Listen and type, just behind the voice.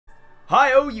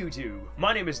Hi-oh YouTube!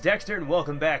 My name is Dexter and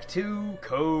welcome back to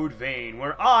Code Vein,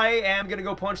 where I am gonna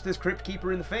go punch this Crypt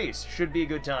Keeper in the face. Should be a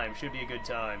good time, should be a good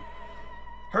time.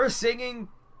 Her singing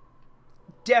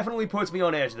definitely puts me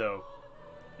on edge though.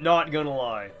 Not gonna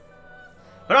lie.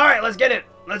 But alright, let's get it!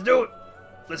 Let's do it!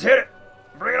 Let's hit it!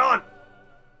 Bring it on!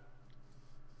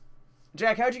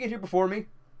 Jack, how'd you get here before me?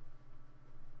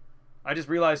 I just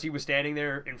realized he was standing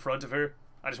there in front of her.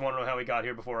 I just want to know how he got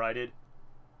here before I did.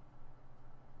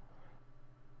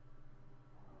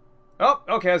 Oh,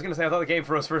 okay, I was gonna say I thought the game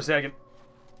froze for a second.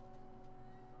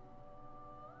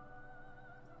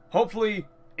 Hopefully,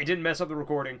 it didn't mess up the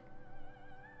recording.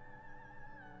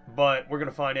 But we're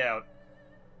gonna find out.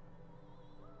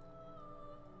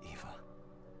 Eva.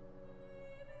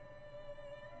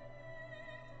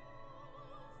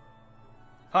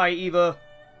 Hi, Eva.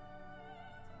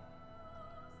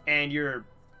 And your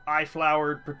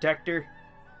eye-flowered protector.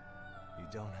 You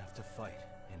don't have to fight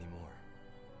anymore.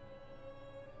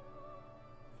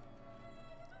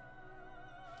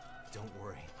 Don't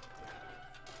worry.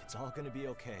 It's all gonna be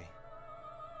okay.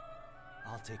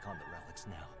 I'll take on the relics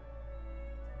now.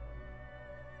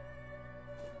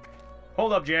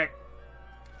 Hold up, Jack.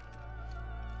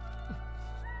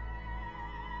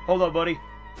 Hold up, buddy.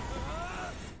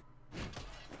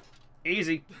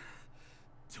 Easy.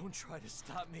 Don't try to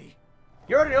stop me.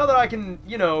 You already know that I can,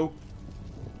 you know...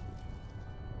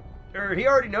 Or he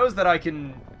already knows that I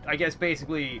can, I guess,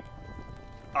 basically,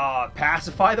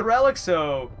 pacify the relic,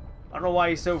 so... I don't know why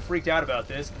he's so freaked out about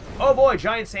this. Oh boy,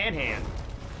 giant sand hand.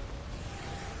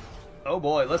 Oh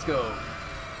boy, let's go.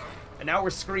 And now we're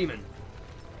screaming.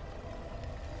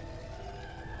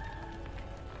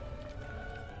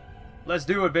 Let's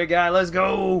do it, big guy. Let's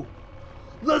go.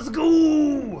 Let's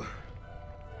go.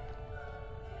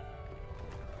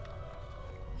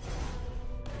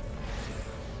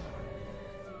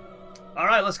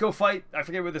 Alright, let's go fight. I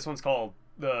forget what this one's called.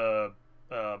 The,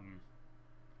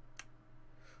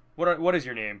 What is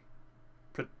your name?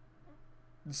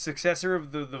 Successor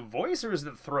of the voice, or is it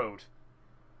the throat?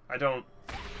 I don't...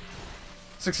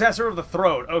 Successor of the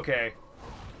throat, okay.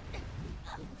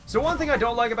 So one thing I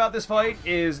don't like about this fight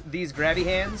is these grabby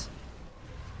hands.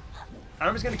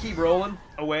 I'm just gonna keep rolling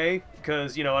away,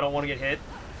 because, you know, I don't want to get hit.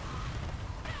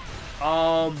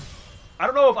 I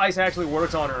don't know if ice actually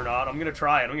works on her or not. I'm gonna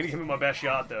try it. I'm gonna give it my best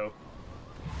shot, though.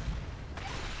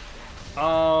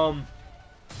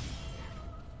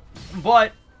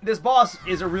 But this boss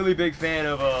is a really big fan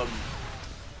of,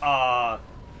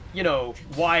 you know,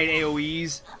 wide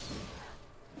AoEs.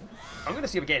 I'm gonna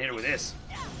see if I can't hit her with this.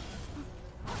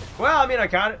 Well, I mean, I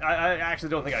actually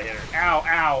don't think I hit her. Ow,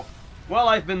 ow. Well,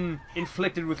 I've been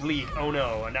inflicted with leak. Oh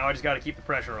no, and now I just gotta keep the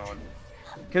pressure on.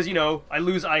 Because, you know, I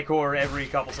lose Ichor every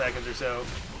couple seconds or so.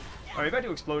 Are you about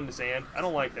to explode into sand? I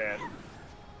don't like that.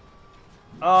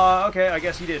 Okay, I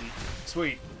guess he didn't.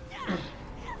 Sweet.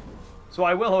 So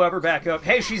I will, however, back up.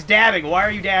 Hey, she's dabbing! Why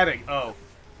are you dabbing? Oh,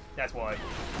 that's why.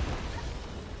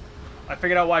 I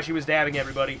figured out why she was dabbing,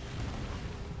 everybody.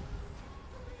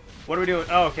 What are we doing?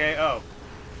 Oh, okay, oh.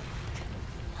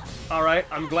 Alright,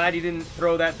 I'm glad you didn't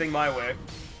throw that thing my way.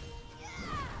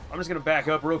 I'm just gonna back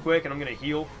up real quick, and I'm gonna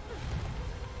heal.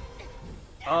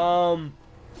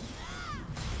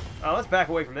 Let's back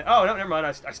away from that. Oh, no, never mind.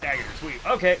 I staggered her. Sweet.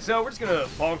 Okay, so we're just gonna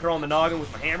bonk her on the noggin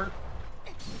with my hammer.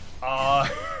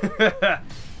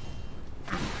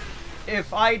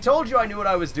 If I told you I knew what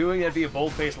I was doing, that'd be a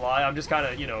bold-faced lie. I'm just kind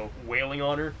of, you know, wailing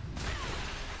on her.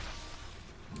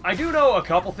 I do know a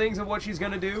couple things of what she's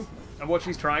gonna do, of what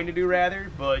she's trying to do,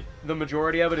 rather, but the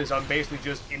majority of it is I'm basically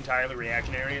just entirely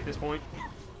reactionary at this point.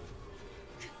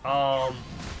 Oh,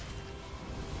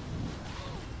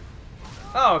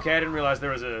 okay, I didn't realize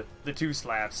there was the two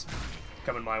slaps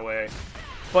coming my way.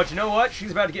 But you know what?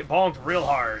 She's about to get bonked real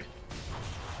hard.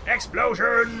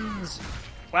 Explosions!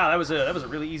 Wow, that was a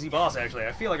really easy boss, actually.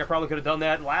 I feel like I probably could have done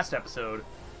that in last episode,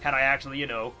 had I actually, you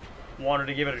know, wanted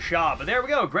to give it a shot. But there we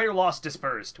go, greater loss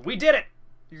dispersed. We did it!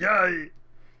 Yay!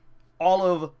 All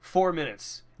of 4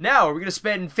 minutes. Now, are we gonna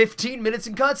spend 15 minutes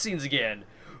in cutscenes again?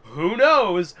 Who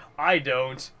knows? I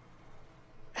don't.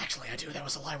 Actually, I do. That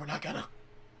was a lie. We're not gonna.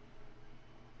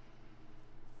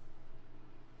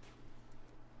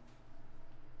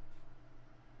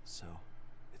 So,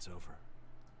 it's over.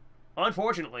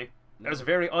 Unfortunately, that was a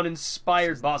very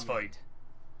uninspired boss fight.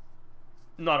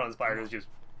 Not uninspired, it was just...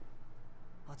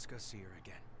 Let's go see her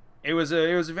again. It was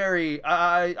a very...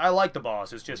 I like the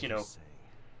boss, it's just, you know...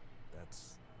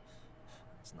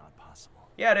 It's not possible.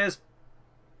 Yeah, it is.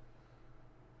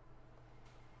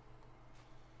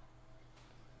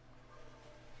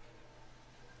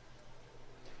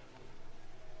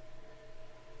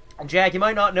 Jack, you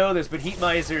might not know this, but Heat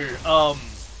Miser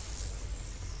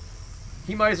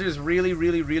is really,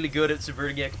 really, really good at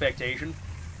subverting expectation.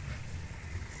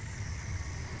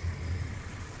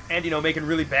 And, you know, making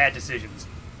really bad decisions.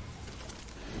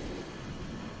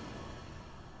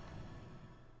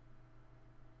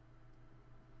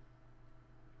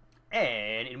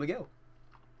 And in we go.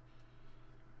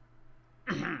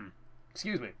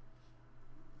 Excuse me.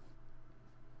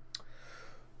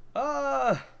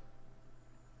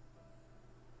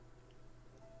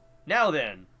 Now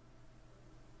then.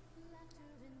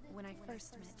 When I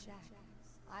first met Jack,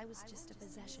 I was just a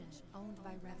possession owned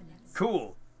by revenants.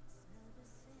 Cool.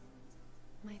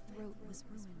 My throat was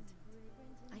ruined.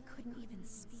 I couldn't even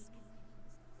speak.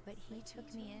 But he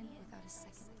took me in without a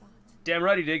second thought. Damn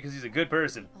right he did, because he's a good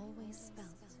person. I always felt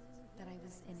that I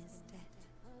was in his debt.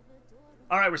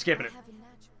 Alright, we're skipping it. I have a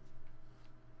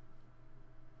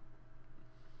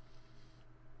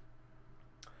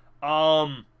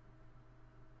natural...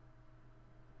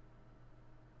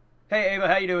 Hey Ava,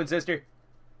 how you doing, sister?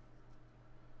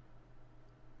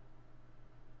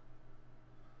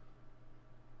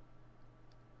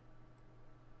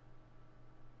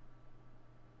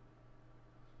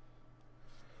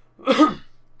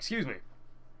 Excuse me.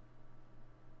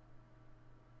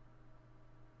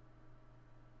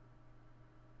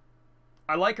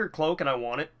 I like her cloak and I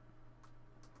want it.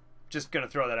 Just gonna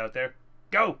throw that out there.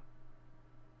 Go!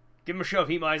 Give him a shove,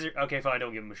 Heat Miser. Okay, fine,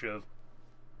 don't give him a shove.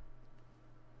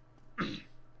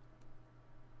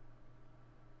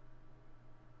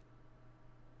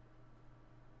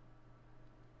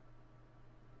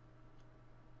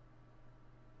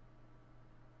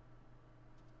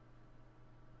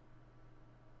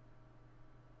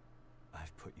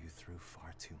 I've put you through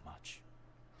far too much.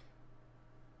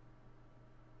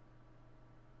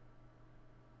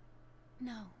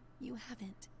 No, you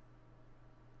haven't.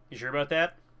 You sure about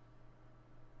that?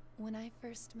 When I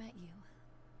first met you,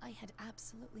 I had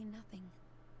absolutely nothing.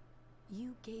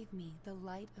 You gave me the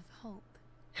light of hope.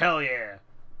 Hell yeah.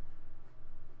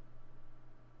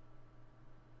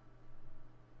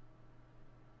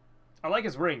 I like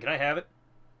his ring. Can I have it?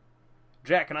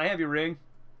 Jack, can I have your ring?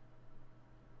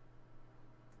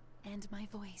 And my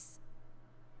voice.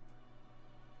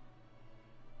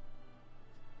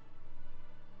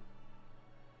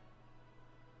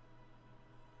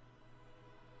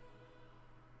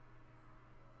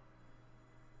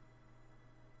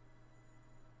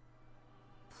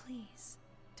 Please,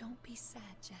 don't be sad,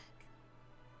 Jack.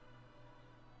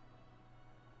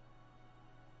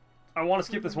 I want to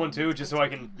skip this one too, just so I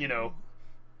can, you know.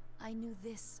 I knew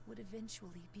this would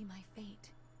eventually be my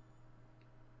fate.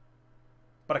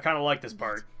 But I kind of like this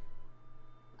part.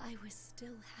 I was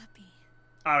still happy.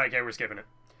 Alright, okay, we're skipping it.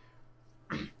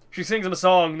 She sings him a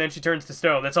song, and then she turns to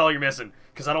stone. That's all you're missing.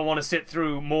 Because I don't want to sit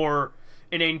through more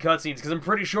inane cutscenes. Because I'm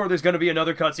pretty sure there's going to be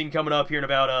another cutscene coming up here in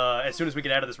about, as soon as we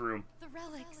get out of this room. The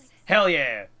relics. Hell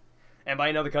yeah! And by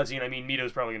another cutscene, I mean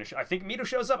Mito's probably going to I think Mito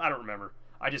shows up? I don't remember.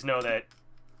 I just know that,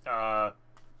 the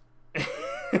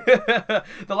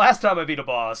last time I beat a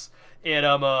boss, and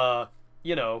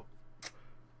you know,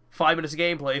 5 minutes of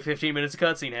gameplay, 15 minutes of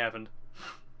cutscene happened.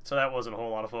 So that wasn't a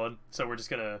whole lot of fun. So we're just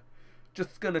gonna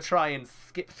try and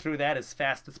skip through that as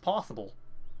fast as possible.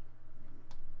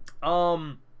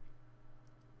 I'm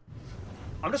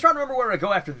just trying to remember where I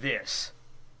go after this.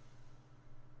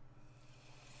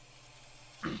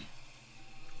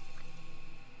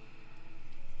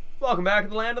 Welcome back to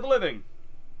the land of the living.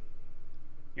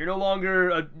 You're no longer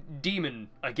a demon,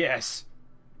 I guess.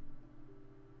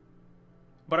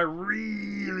 But I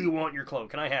really want your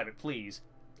cloak. Can I have it, please?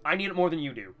 I need it more than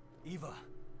you do. Eva.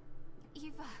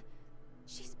 Eva,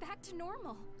 she's back to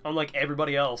normal. Unlike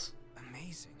everybody else.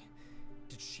 Amazing.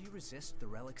 Did she resist the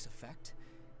relic's effect?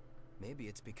 Maybe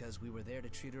it's because we were there to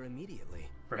treat her immediately.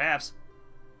 Perhaps.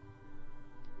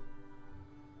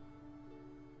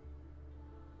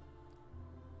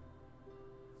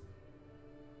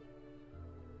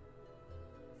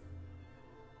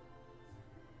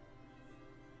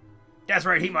 That's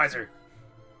right, Heat Miser.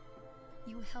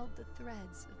 You held the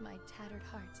threads of my tattered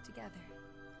heart together.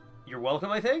 You're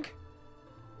welcome, I think?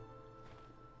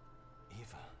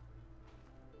 Eva.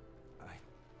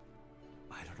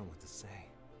 I don't know what to say.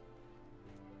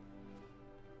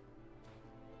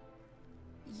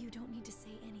 You don't need to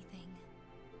say anything.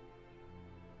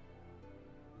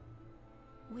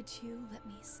 Would you let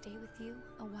me stay with you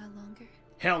a while longer?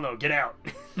 Hell no, get out.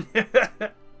 Do you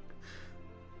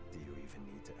even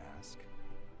need to ask?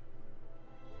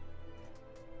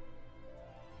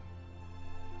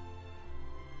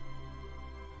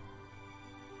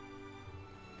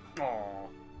 Aww.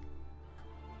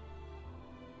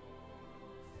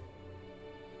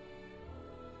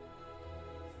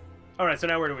 Alright, so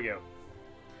now where do we go?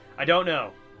 I don't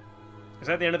know. Is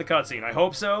that the end of the cutscene? I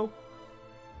hope so.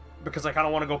 Because I kind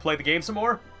of want to go play the game some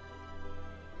more.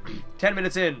 10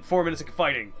 minutes in, 4 minutes of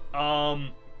fighting.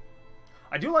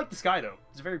 I do like the sky, though.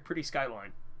 It's a very pretty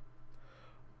skyline.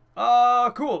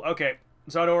 Cool. Okay,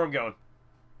 so I know where I'm going.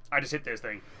 I just hit this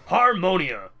thing.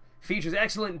 Harmonia. Features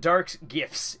excellent dark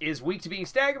gifts. Is weak to being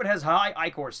staggered, but has high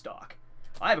Ichor stock.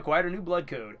 I have acquired a new blood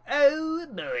code. Oh,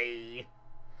 boy.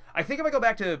 I think if I go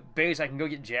back to base, I can go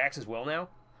get Jax as well now.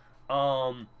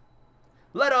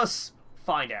 Let us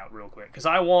find out real quick. Because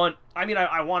I want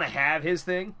to have his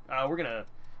thing. We're going to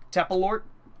Tepalort.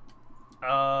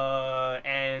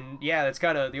 And yeah, that's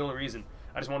kind of the only reason.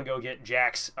 I just want to go get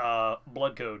Jack's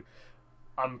blood code.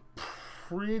 I'm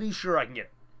pretty sure I can get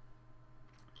it.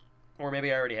 Or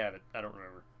maybe I already have it. I don't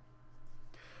remember.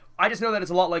 I just know that it's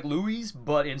a lot like Louis,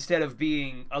 but instead of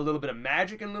being a little bit of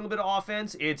magic and a little bit of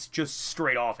offense, it's just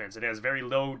straight offense. It has very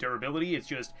low durability. It's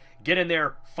just get in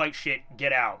there, fight shit,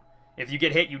 get out. If you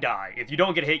get hit, you die. If you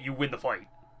don't get hit, you win the fight.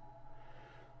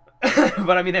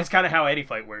 But I mean, that's kind of how any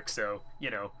fight works, so, you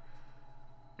know.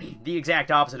 The exact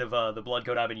opposite of the blood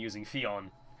code I've been using, Fion,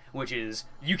 which is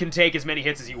you can take as many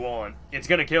hits as you want. It's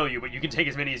gonna kill you, but you can take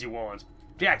as many as you want.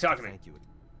 Jack, talk to me. Thank you.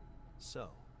 So,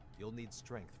 you'll need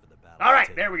strength for the battle. All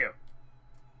right, there we go.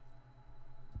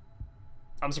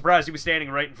 I'm surprised he was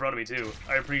standing right in front of me too.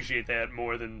 I appreciate that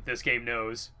more than this game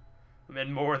knows,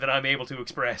 and more than I'm able to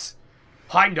express.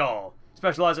 Heimdall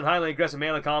specializes in highly aggressive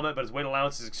melee combat, but his weight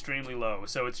allowance is extremely low.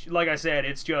 So it's like I said,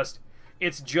 it's just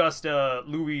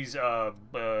Louis'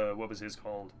 what was his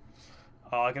called?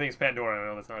 I can think it's Pandora.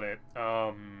 No, that's not it.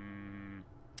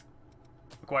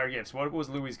 Acquire gifts. What was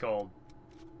Louis' called?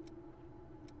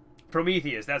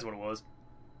 Prometheus. That's what it was.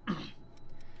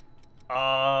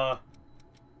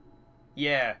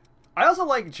 Yeah. I also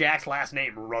like Jack's last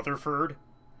name, Rutherford.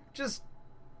 Just,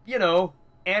 you know,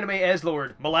 anime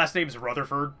Edgelord. My last name's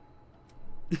Rutherford.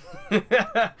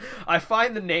 I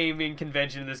find the naming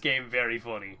convention in this game very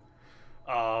funny.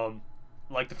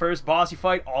 Like the first boss you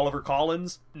fight, Oliver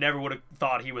Collins, never would have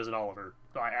thought he was an Oliver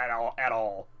at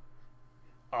all.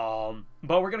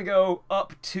 But we're gonna go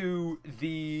up to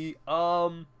the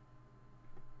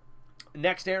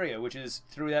next area, which is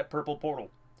through that purple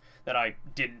portal that I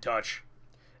didn't touch.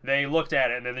 They looked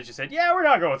at it and then they just said, "Yeah, we're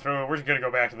not going through it. We're just gonna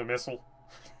go back to the missile."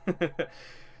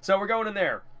 So we're going in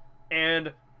there,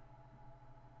 and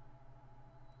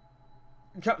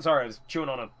sorry, I was chewing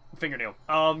on a fingernail.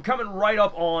 Coming right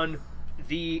up on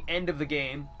the end of the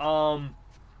game. I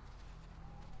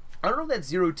don't know if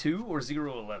that's 02 or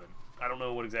 011. I don't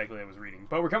know what exactly I was reading,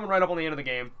 but we're coming right up on the end of the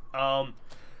game.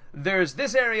 There's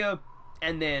this area,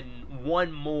 and then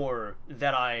one more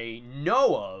that I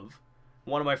know of.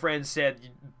 One of my friends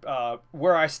said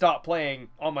where I stopped playing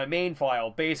on my main file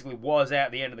basically was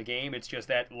at the end of the game. It's just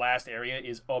that last area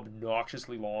is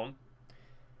obnoxiously long.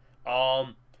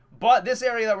 But this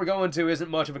area that we're going to isn't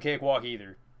much of a cakewalk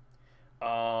either.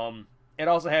 It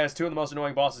also has two of the most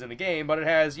annoying bosses in the game, but it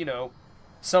has, you know,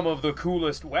 some of the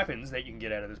coolest weapons that you can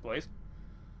get out of this place.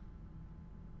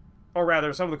 Or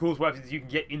rather, some of the coolest weapons you can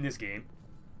get in this game.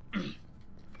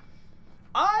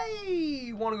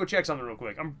 I want to go check something real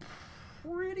quick. I'm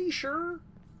pretty sure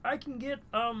I can get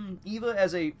Eva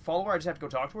as a follower. I just have to go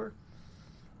talk to her.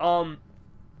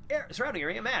 Surrounding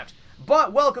area mapped.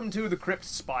 But welcome to the Crypt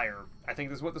Spire. I think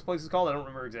this is what this place is called. I don't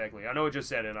remember exactly. I know it just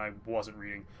said it and I wasn't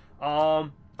reading.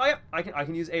 Oh yeah, I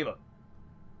can use Ava.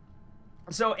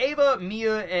 So Ava,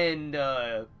 Mia, and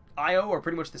Io are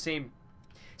pretty much the same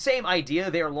idea.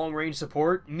 They are long-range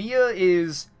support. Mia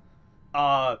is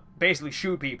basically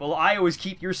shoot people. Io is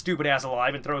keep your stupid ass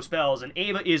alive and throw spells, and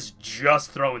Ava is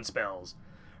just throwing spells.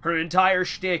 Her entire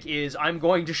shtick is, I'm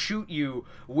going to shoot you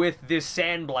with this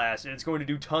sandblast, and it's going to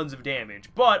do tons of damage.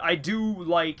 But I do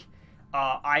like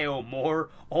Io more,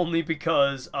 only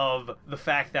because of the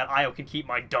fact that Io can keep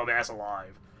my dumb ass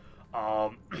alive.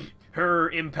 Her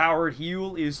empowered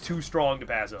heal is too strong to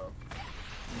pass up.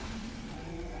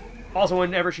 Also,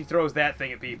 whenever she throws that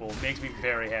thing at people, it makes me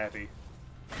very happy.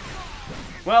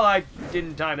 Well, I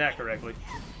didn't time that correctly.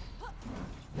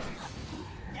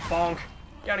 Bonk.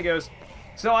 Down it goes.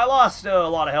 So I lost a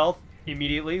lot of health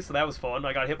immediately, so that was fun.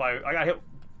 I got hit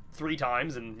 3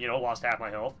 times and, you know, lost half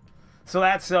my health. So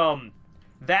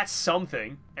that's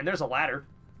something. And there's a ladder.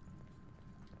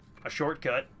 A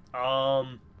shortcut.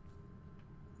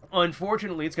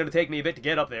 Unfortunately, it's going to take me a bit to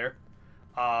get up there.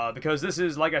 Because this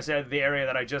is, like I said, the area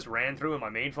that I just ran through in my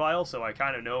main file, so I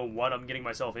kind of know what I'm getting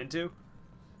myself into.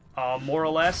 More or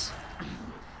less.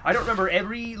 I don't remember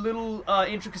every little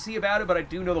intricacy about it, but I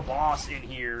do know the boss in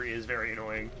here is very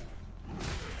annoying.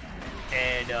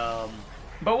 And,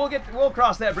 But we'll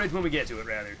cross that bridge when we get to it,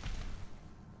 rather.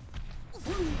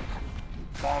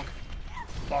 Bonk.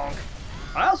 Bonk.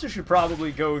 I also should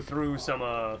probably go through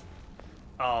some,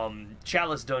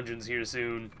 chalice dungeons here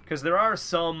soon, because there are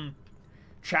some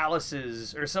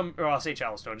chalices, or I'll say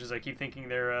chalice dungeons, I keep thinking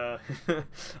they're,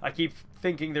 I keep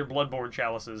thinking they're Bloodborne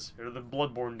chalices, or the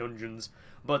Bloodborne dungeons,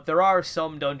 but there are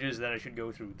some dungeons that I should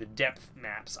go through, the depth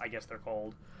maps, I guess they're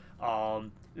called,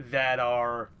 that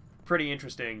are pretty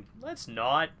interesting. Let's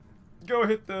not go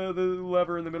hit the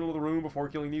lever in the middle of the room before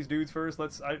killing these dudes first.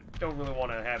 I don't really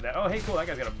want to have that. Oh, hey, cool, that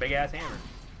guy's got a big-ass hammer.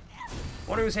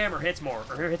 Wonder whose hammer hits more,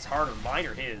 or hits harder, mine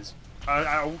or his.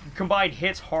 I combined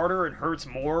hits harder and hurts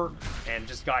more, and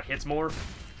just got hits more.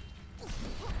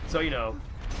 So, you know.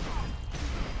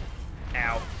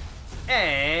 Ow.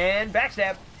 And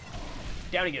backstab.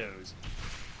 Down he goes.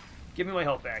 Give me my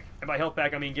health back. And by health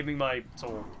back, I mean give me my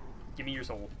soul. Give me your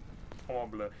soul. I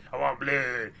want blood. I want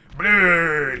blood.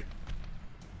 Blood!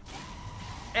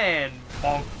 And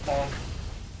bonk, bonk.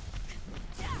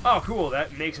 Oh, cool.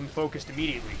 That makes him focused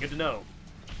immediately. Good to know.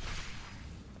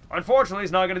 Unfortunately,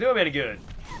 it's not going to do him any good.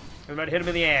 I'm about to hit him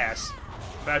in the ass.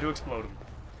 I'm about to explode him.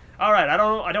 Alright, I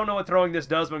don't know what throwing this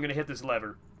does, but I'm going to hit this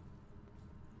lever.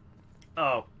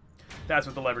 Oh. That's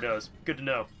what the lever does. Good to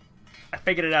know. I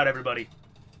figured it out, everybody.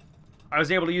 I was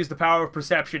able to use the power of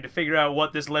perception to figure out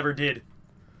what this lever did.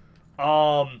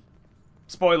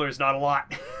 Spoilers, not a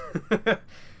lot.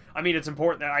 I mean, it's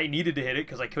important that I needed to hit it,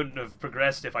 because I couldn't have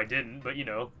progressed if I didn't, but, you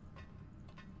know.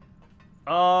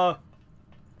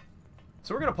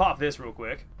 So we're going to pop this real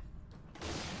quick.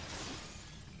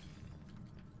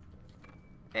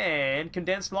 And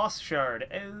condensed lost shard.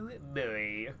 Oh,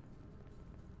 boy.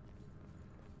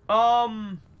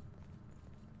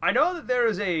 I know that there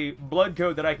is a blood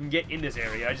code that I can get in this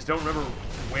area. I just don't remember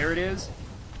where it is.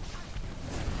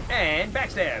 And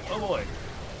backstab. Oh boy.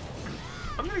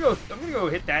 I'm gonna go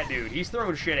hit that dude. He's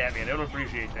throwing shit at me. I don't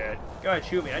appreciate that. Go ahead,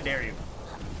 shoot me. I dare you.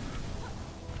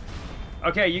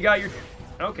 Okay, you got your...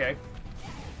 Okay.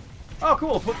 Oh,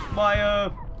 cool. Put my,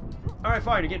 Alright,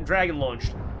 fine. You're getting dragon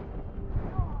launched.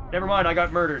 Never mind, I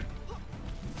got murdered.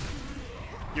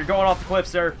 You're going off the cliff,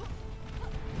 sir.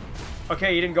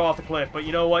 Okay, you didn't go off the cliff, but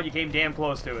you know what? You came damn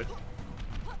close to it.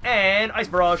 And ice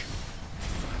barrage.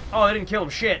 Oh, that didn't kill him.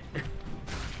 Shit.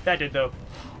 That did, though.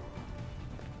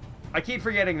 I keep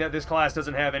forgetting that this class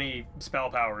doesn't have any spell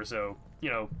power, so, you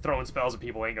know, throwing spells at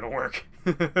people ain't gonna work.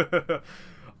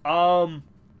 I'm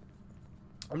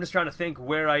just trying to think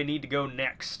where I need to go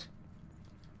next.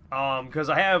 Because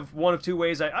I have one of two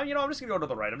ways. You know, I'm just gonna go to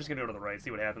the right. I'm just gonna go to the right,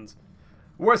 see what happens.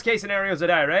 Worst case scenario is I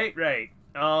die, right? Right.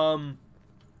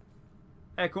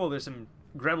 Hey, cool, there's some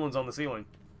gremlins on the ceiling.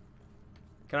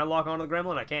 Can I lock onto the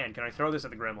gremlin? I can. Can I throw this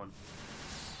at the gremlin?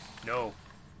 No.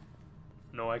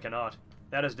 No, I cannot.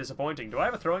 That is disappointing. Do I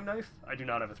have a throwing knife? I do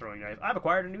not have a throwing knife. I've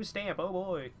acquired a new stamp. Oh,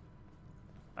 boy.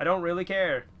 I don't really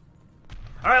care.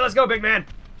 Alright, let's go, big man.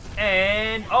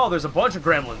 And... oh, there's a bunch of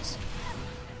gremlins.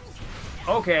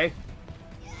 Okay.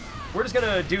 We're just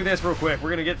gonna do this real quick.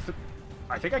 We're gonna get...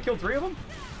 I think I killed 3 of them?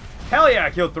 Hell yeah, I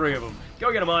killed 3 of them.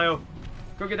 Go get him, Io.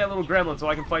 Go get that little gremlin so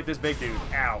I can fight this big dude.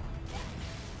 Ow.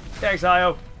 Thanks,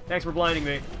 Io. Thanks for blinding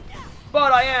me.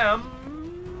 But I am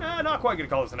not quite gonna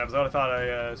call this an episode. I thought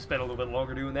I spent a little bit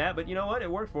longer doing that, but you know what? It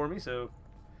worked for me, so...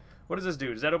 what does this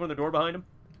do? Does that open the door behind him?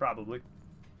 Probably.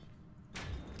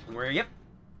 Where? Yep.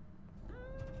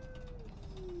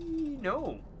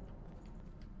 No.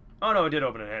 Oh, no, it did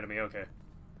open it ahead of me. Okay.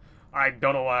 I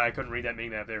don't know why I couldn't read that mini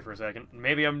map there for a second.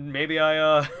 Maybe I maybe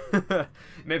I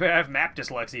have map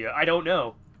dyslexia. I don't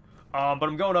know. But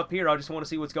I'm going up here. I just want to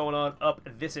see what's going on up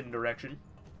this in direction.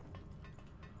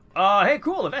 Hey,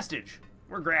 cool, a vestige.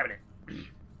 We're grabbing it.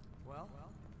 Well,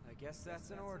 I guess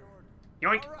that's an order.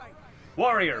 Yoink. Right.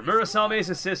 Warrior, Murasame's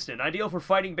assistant. Ideal for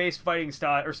fighting-based fighting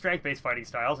style or strength-based fighting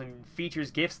styles and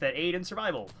features gifts that aid in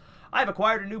survival. I've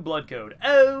acquired a new blood code.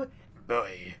 Oh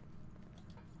boy.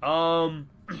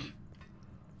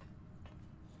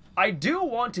 I do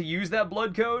want to use that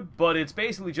blood code, but it's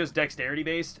basically just dexterity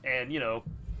based and, you know,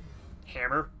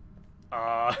 hammer.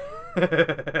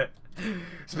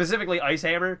 Specifically ice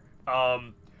hammer. I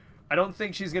don't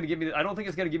think she's gonna give me I don't think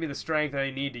it's gonna give me the strength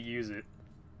I need to use it.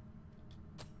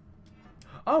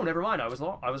 Oh, never mind. I was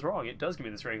wrong. It does give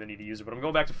me the strength I need to use it, but I'm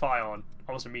going back to Fion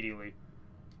almost immediately.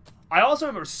 I also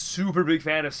am a super big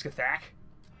fan of Scathic.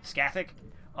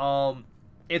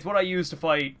 It's what I use to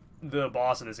fight the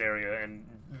boss in this area, and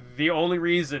the only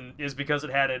reason is because it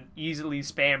had an easily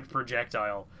spammed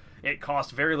projectile. It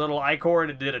cost very little ichor, and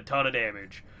it did a ton of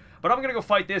damage. But I'm going to go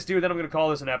fight this dude, then I'm going to call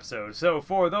this an episode. So,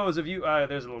 for those of you...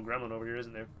 there's a little gremlin over here,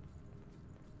 isn't there?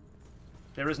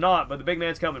 There is not, but the big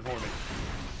man's coming for me.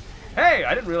 Okay,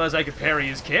 I didn't realize I could parry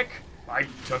his kick. I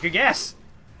took a guess.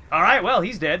 Alright, well,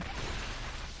 he's dead.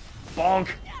 Bonk.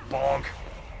 Bonk.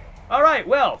 Alright,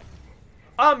 well,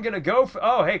 I'm gonna go for...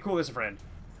 Oh, hey, cool, there's a friend.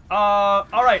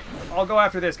 Alright, I'll go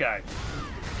after this guy.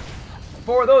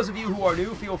 For those of you who are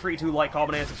new, feel free to like,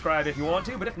 comment, and subscribe if you want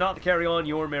to, but if not, carry on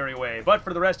your merry way. But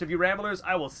for the rest of you ramblers,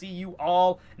 I will see you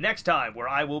all next time, where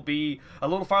I will be a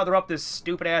little farther up this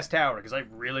stupid-ass tower, because I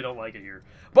really don't like it here.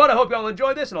 But I hope you all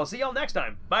enjoyed this, and I'll see y'all next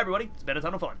time. Bye, everybody. It's been a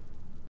ton of fun.